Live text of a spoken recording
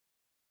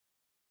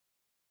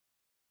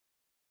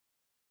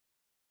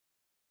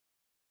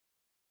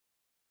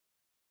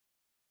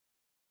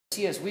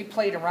See, as we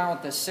played around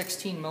with the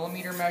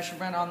 16mm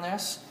measurement on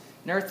this,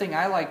 another thing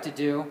I like to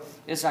do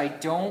is I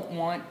don't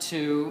want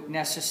to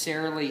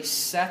necessarily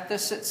set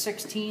this at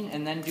 16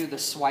 and then do the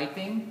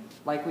swiping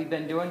like we've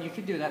been doing. You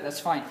could do that, that's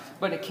fine.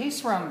 But in a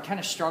case where I'm kind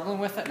of struggling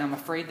with it and I'm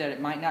afraid that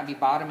it might not be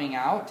bottoming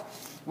out,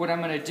 what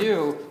I'm going to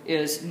do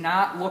is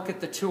not look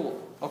at the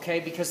tool,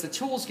 okay? Because the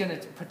tool is going to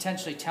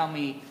potentially tell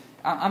me,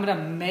 I'm going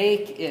to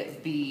make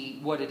it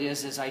be what it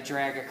is as I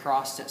drag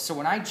across it. So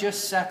when I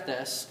just set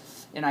this,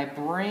 and I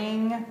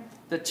bring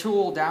the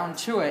tool down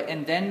to it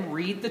and then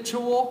read the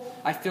tool,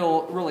 I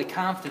feel really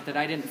confident that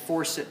I didn't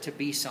force it to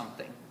be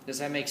something. Does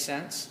that make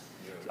sense?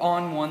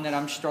 On one that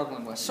I'm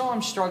struggling with. So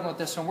I'm struggling with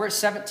this one. We're at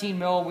 17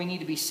 mil, we need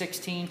to be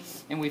 16,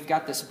 and we've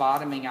got this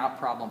bottoming out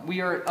problem.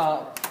 We are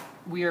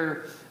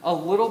a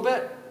little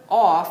bit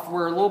off,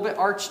 we're a little bit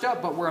arched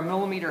up, but we're a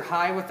millimeter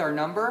high with our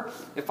number.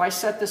 If I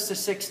set this to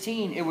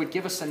 16, it would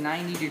give us a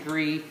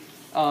 90-degree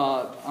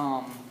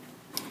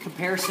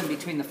comparison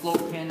between the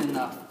float pin and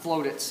the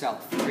float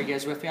itself. Are you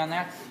guys with me on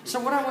that? So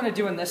what I want to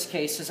do in this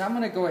case is I'm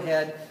going to go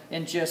ahead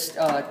and just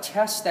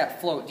test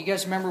that float. Do you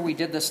guys remember we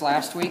did this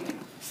last week?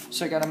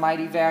 So I got a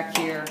Mighty Vac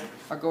here.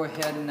 I'll go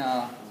ahead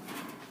and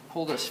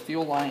pull this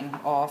fuel line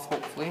off,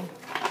 hopefully.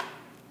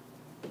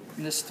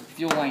 And this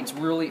fuel line's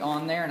really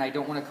on there, and I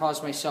don't want to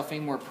cause myself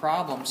any more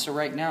problems. So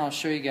right now, I'll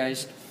show you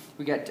guys,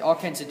 we got all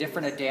kinds of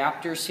different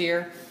adapters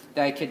here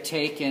that I could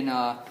take and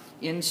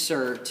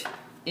insert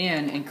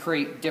in and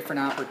create different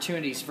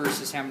opportunities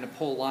versus having to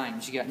pull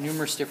lines. You got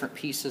numerous different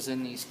pieces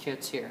in these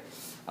kits here.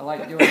 I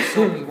like doing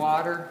soapy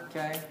water,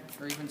 okay,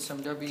 or even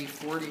some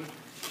WD-40.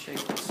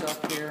 Shake this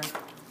up here,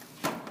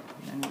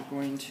 and we're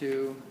going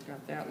to,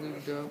 got that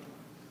lubed up.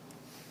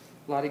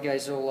 A lot of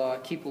guys will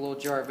keep a little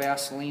jar of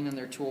Vaseline in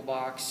their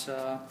toolbox,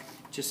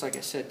 just like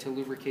I said, to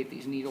lubricate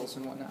these needles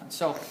and whatnot.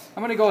 So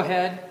I'm going to go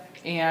ahead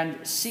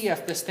and see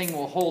if this thing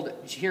will hold it.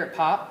 Did you hear it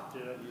pop?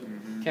 Yeah.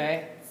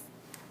 Okay.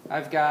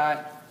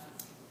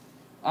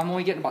 I'm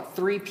only getting about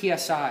 3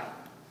 psi.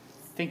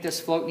 Think this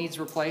float needs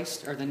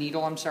replaced, or the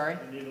needle, I'm sorry?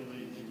 The needle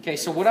needs. Okay,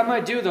 so what I'm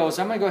going to do though is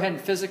I'm going to go ahead and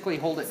physically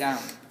hold it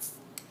down.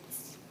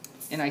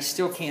 And I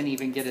still can't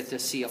even get it to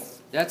seal.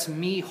 That's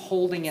me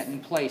holding it in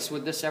place.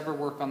 Would this ever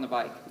work on the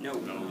bike? No.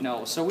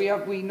 No. So we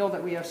know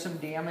that we have some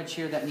damage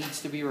here that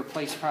needs to be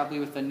replaced, probably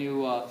with a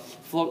new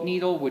float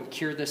needle would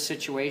cure this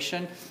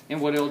situation.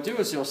 And what it'll do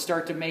is it'll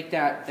start to make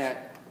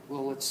that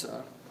well, let's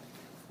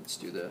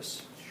do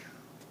this.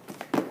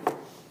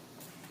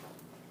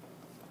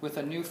 With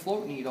a new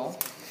float needle.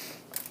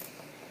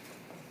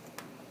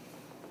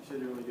 You said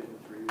you're only getting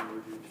 3. What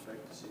would you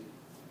expect to see?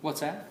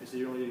 What's that? You said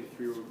you're only getting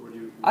 3. What do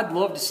you? I'd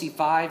love to see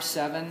 5,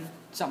 7,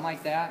 something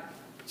like that.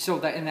 So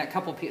that in that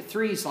couple,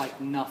 3 is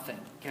like nothing.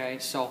 Okay,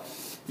 so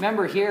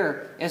remember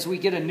here, as we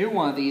get a new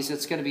one of these,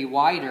 it's going to be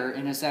wider,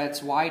 and as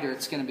that's wider,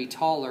 it's going to be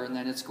taller, and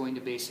then it's going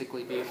to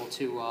basically be able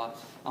to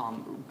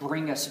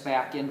bring us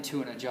back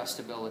into an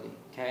adjustability.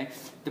 Okay.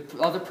 The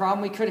other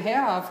problem we could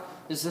have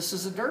is this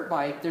is a dirt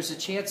bike. There's a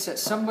chance that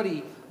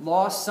somebody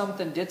lost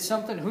something, did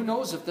something. Who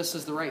knows if this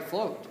is the right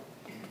float?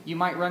 You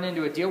might run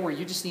into a deal where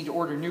you just need to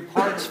order new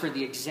parts for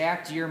the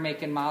exact year,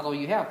 make, and model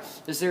you have.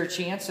 Is there a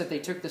chance that they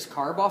took this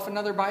carb off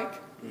another bike?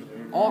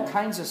 All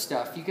kinds of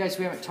stuff. You guys,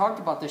 we haven't talked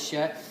about this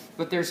yet,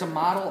 but there's a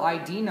model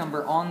ID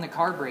number on the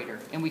carburetor.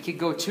 And we could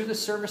go to the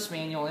service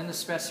manual in the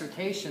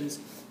specifications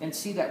and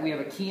see that we have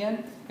a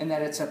Keihin and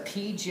that it's a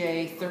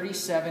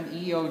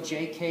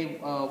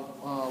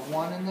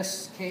PJ37EOJK1 in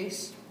this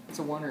case. It's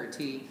a 1 or a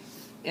T.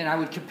 And I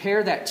would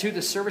compare that to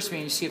the service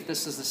manual to see if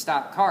this is the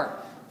stock carb.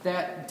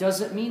 That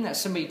doesn't mean that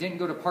somebody didn't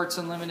go to Parts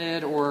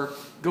Unlimited or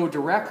go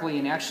directly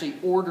and actually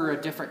order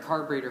a different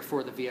carburetor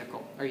for the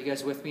vehicle. Are you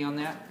guys with me on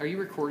that? Are you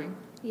recording?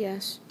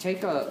 Yes.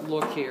 Take a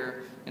look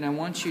here, and I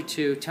want you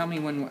to tell me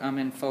when I'm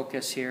in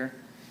focus here.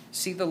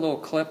 See the little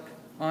clip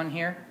on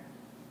here?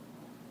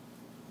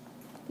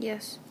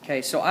 Yes.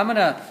 Okay, so I'm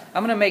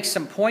gonna make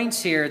some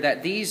points here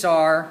that these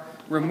are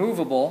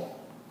removable.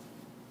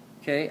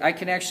 Okay, I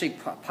can actually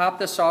pop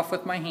this off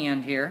with my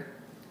hand here.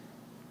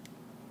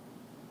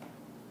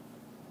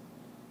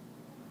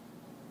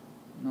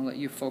 I'll let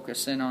you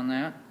focus in on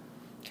that.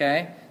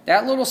 Okay,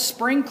 that little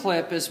spring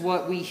clip is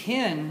what we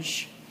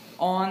hinge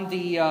on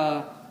the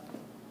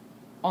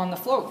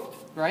float,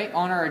 right?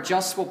 On our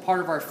adjustable part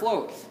of our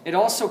float. It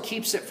also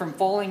keeps it from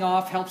falling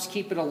off, helps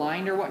keep it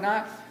aligned or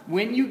whatnot.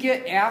 When you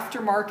get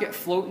aftermarket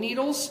float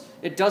needles,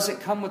 it doesn't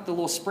come with the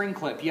little spring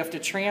clip. You have to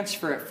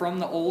transfer it from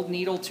the old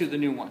needle to the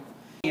new one.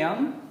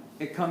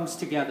 It comes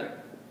together.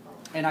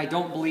 And I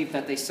don't believe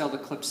that they sell the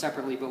clip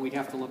separately, but we'd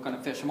have to look on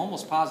a fish. I'm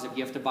almost positive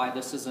you have to buy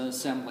this as an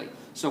assembly.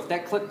 So if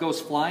that clip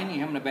goes flying, you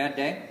having a bad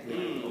day?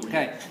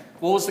 Okay.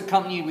 What was the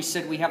company we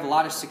said we have a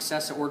lot of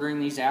success at ordering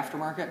these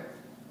aftermarket?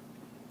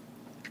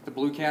 The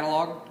Blue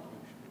Catalog?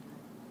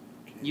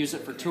 Use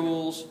it for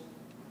tools.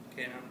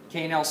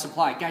 K&L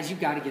Supply. Guys, you've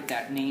got to get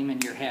that name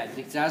in your head.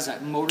 That's a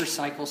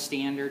motorcycle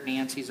standard.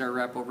 Nancy's our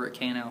rep over at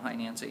K&L. Hi,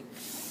 Nancy.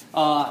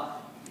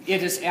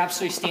 It is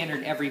absolutely standard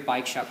in every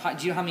bike shop.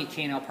 Do you know how many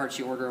K&L parts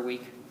you order a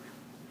week?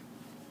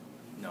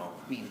 No.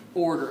 I mean,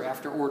 order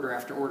after order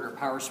after order of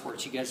power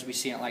sports. You guys will be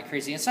seeing it like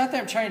crazy. It's not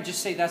that I'm trying to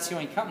just say that's the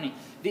only company.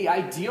 The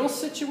ideal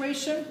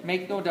situation,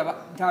 make no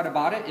doubt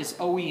about it, is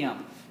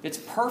OEM. It's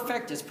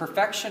perfect, it's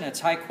perfection, it's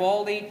high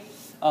quality.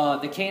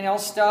 The K&L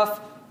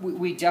stuff,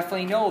 we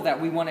definitely know that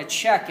we want to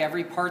check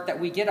every part that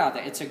we get out of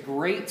it. It's a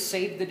great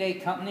save-the-day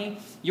company.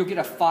 You'll get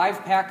a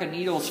 5-pack of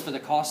needles for the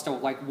cost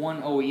of like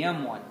one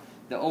OEM one.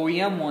 The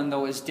OEM one,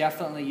 though, is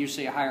definitely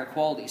usually a higher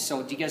quality.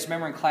 So do you guys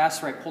remember in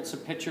class where I pulled some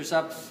pictures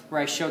up where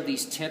I showed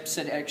these tips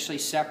that actually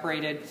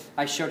separated?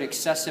 I showed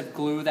excessive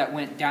glue that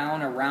went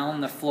down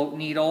around the float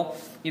needle.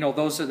 You know,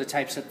 those are the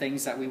types of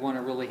things that we want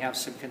to really have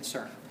some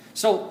concern.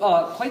 So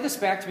play this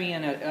back to me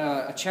in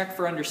a check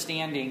for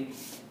understanding.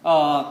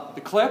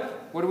 The clip,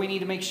 what do we need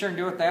to make sure and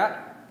do with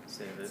that?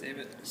 Save it. Save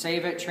it.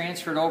 Save it,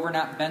 transfer it over,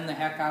 not bend the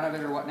heck out of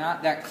it or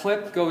whatnot. That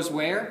clip goes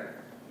where?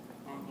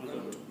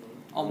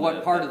 On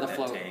what part of the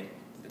float?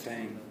 The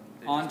tang.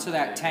 Onto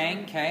that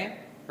tang, okay,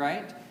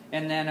 right?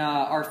 And then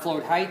our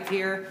float height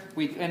here.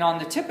 And on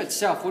the tip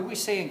itself, what did we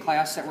say in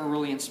class that we're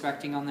really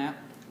inspecting on that?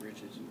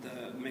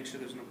 Make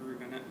sure there's no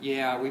groove in it.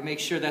 Yeah, we make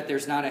sure that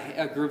there's not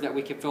a groove that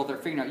we can fill their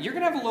fingernail. You're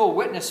going to have a little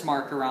witness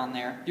mark around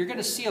there. You're going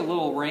to see a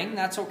little ring.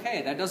 That's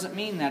okay. That doesn't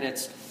mean that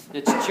it's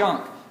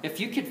junk.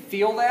 If you could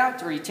feel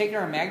that, or you take it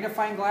on a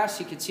magnifying glass,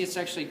 you can see it's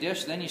actually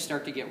dished, then you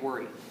start to get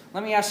worried.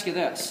 Let me ask you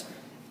this.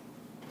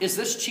 Is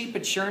this cheap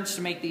insurance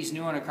to make these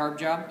new on a carb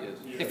job?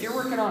 Yes. If you're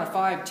working on a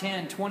 5,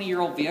 10,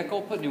 20-year-old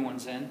vehicle, put new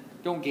ones in.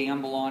 Don't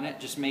gamble on it.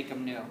 Just make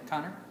them new.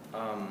 Connor?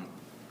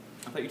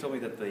 I thought you told me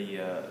that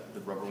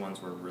the rubber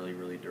ones were really,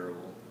 really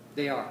durable.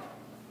 They are.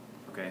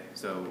 Okay,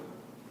 so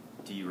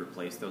do you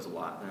replace those a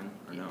lot then,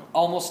 or no?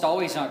 Almost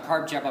always on a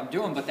carb job I'm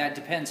doing, but that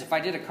depends. If I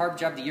did a carb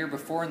job the year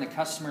before and the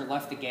customer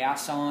left the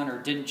gas on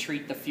or didn't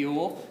treat the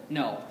fuel,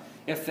 no.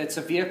 If it's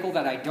a vehicle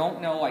that I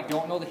don't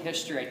know the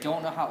history, I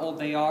don't know how old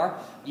they are,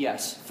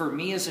 yes. For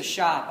me as a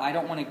shop, I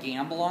don't want to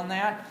gamble on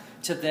that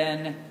to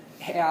then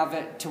have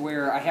it to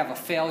where I have a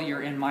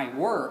failure in my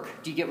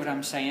work. Do you get what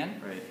I'm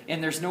saying? Right.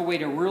 And there's no way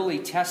to really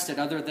test it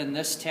other than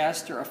this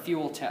test or a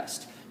fuel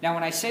test. Now,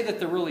 when I say that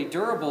they're really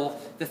durable,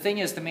 the thing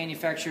is the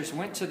manufacturers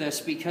went to this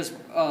because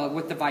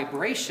with the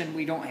vibration,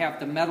 we don't have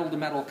the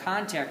metal-to-metal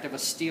contact of a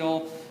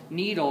steel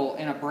needle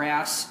in a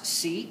brass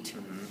seat,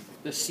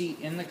 the seat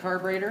in the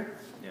carburetor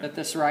that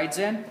this rides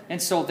in.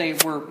 And so they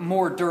were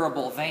more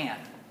durable than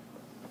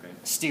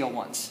steel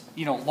ones.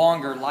 You know,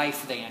 longer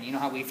life than. You know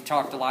how we've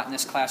talked a lot in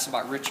this class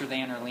about richer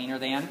than or leaner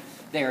than?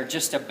 They are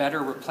just a better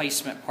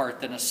replacement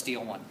part than a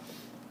steel one.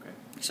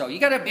 So you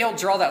got to be able to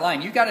draw that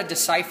line. You got to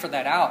decipher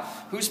that out.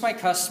 Who's my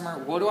customer?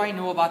 What do I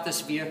know about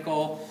this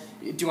vehicle?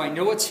 Do I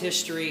know its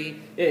history?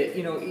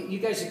 You know, you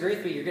guys agree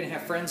with me. You're going to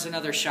have friends in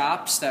other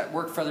shops that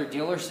work for other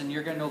dealers, and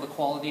you're going to know the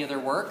quality of their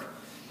work.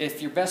 If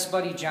your best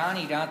buddy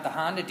Johnny down at the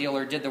Honda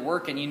dealer did the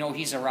work, and you know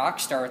he's a rock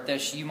star at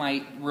this, you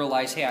might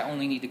realize, hey, I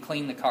only need to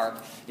clean the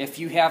carb. If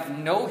you have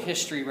no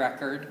history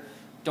record,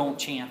 don't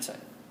chance it.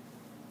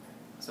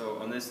 So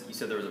on this, you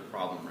said there was a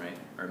problem, right?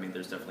 Or I mean,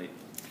 there's definitely.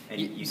 And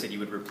you said you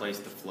would replace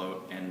the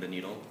float and the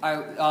needle?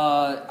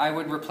 I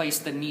would replace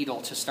the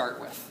needle to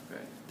start with.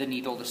 Okay. The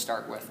needle to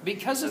start with.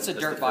 Because it's a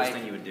dirt bike. That's the first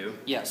thing you would do?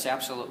 Yes,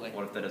 absolutely.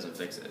 What if that doesn't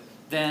fix it?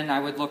 Then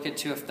I would look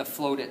into if the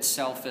float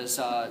itself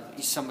is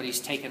somebody's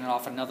taken it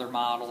off another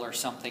model or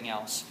something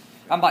else.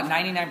 I'm about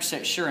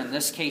 99% sure in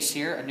this case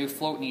here, a new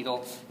float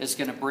needle is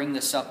going to bring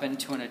this up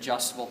into an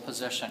adjustable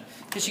position.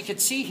 Because you can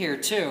see here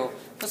too,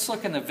 let's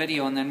look in the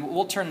video and then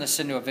we'll turn this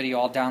into a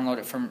video. I'll download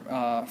it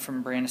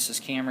from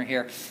Brandis' camera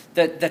here.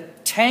 The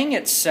tang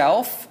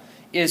itself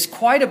is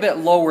quite a bit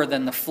lower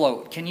than the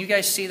float. Can you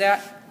guys see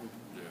that?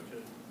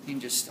 You can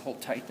just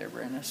hold tight there,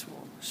 Brandis.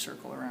 We'll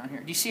circle around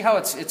here. Do you see how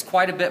it's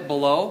quite a bit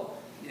below?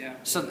 Yeah.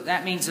 So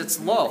that means it's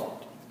low.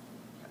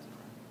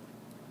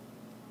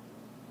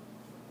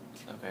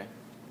 Okay.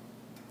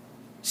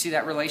 See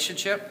that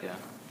relationship? Yeah.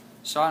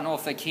 So I don't know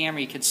if the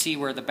camera, you can see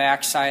where the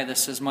back side of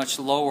this is much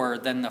lower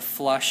than the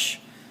flush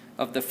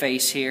of the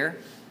face here.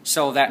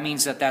 So that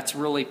means that that's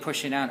really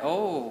pushing out.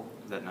 Oh.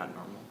 Is that not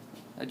normal?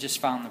 I just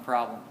found the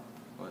problem.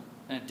 What?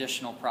 An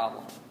additional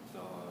problem. The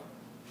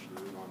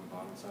groove on the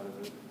bottom side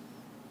of it.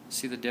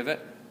 See the divot?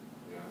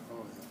 Yeah.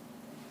 Oh,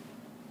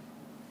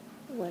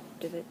 yeah. What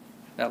divot?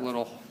 That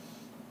little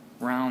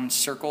round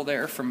circle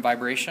there from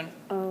vibration.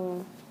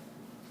 Oh.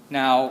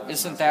 Now,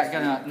 isn't that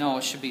gonna, no,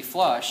 it should be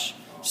flush.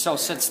 So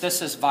since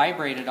this is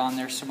vibrated on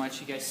there so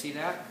much, you guys see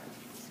that?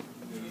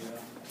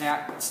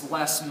 That's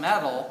less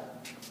metal.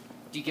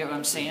 Do you get what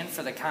I'm saying?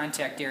 For the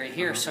contact area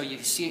here. So you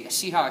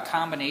see how a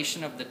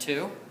combination of the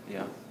two?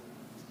 Yeah.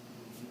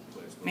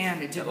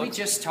 Man, did we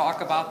just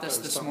talk about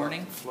this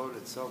morning? The float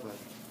itself,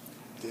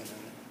 didn't it?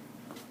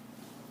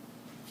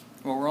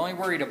 Well, we're only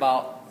worried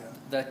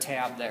about the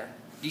tab there.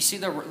 Do you see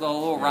the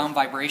little round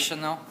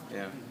vibration though?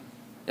 Yeah.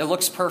 It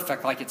looks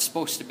perfect, like it's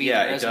supposed to be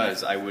Yeah, there, it isn't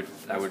does. I would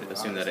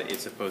assume that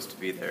it's supposed to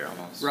be there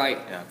almost. Right,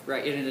 Yeah.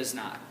 right, and it is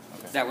not.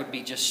 Okay. That would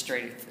be just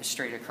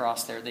straight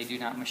across there. They do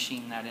not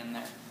machine that in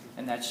there.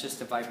 And that's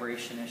just a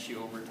vibration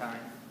issue over time.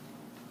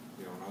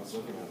 You know, when I was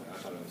looking at it, I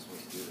thought I was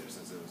supposed to do there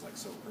since it was like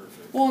so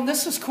perfect. Well, and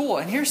this is cool.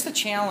 And here's the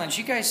challenge.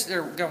 You guys that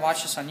are going to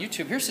watch this on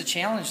YouTube. Here's the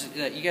challenge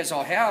that you guys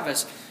all have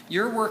is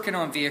you're working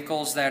on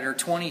vehicles that are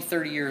 20,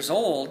 30 years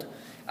old.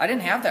 I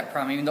didn't have that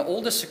problem. I mean, the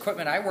oldest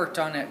equipment I worked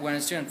on when I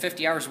was doing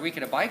 50 hours a week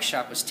at a bike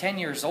shop was 10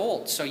 years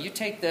old. So you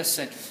take this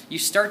and you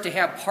start to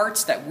have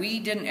parts that we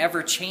didn't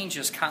ever change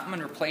as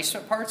common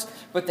replacement parts,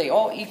 but they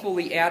all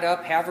equally add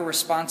up, have a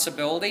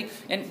responsibility.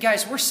 And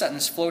guys, we're setting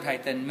this float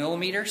height in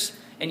millimeters.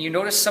 And you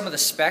notice some of the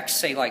specs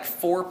say like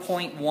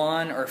 4.1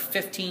 or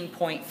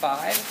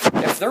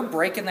 15.5. If they're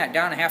breaking that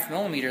down a half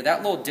millimeter,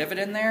 that little divot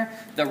in there,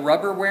 the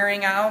rubber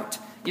wearing out,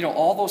 you know,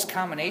 all those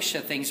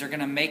combination of things are going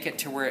to make it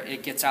to where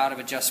it gets out of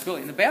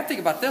adjustability. And the bad thing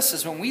about this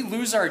is when we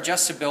lose our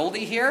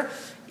adjustability here,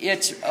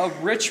 it's a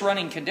rich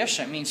running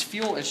condition. It means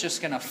fuel is just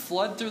going to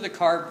flood through the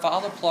carb,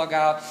 follow the plug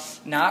out,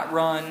 not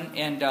run,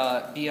 and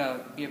be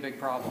a big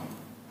problem.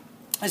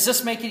 Is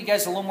this making you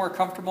guys a little more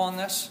comfortable on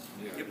this?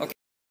 Yeah. Okay.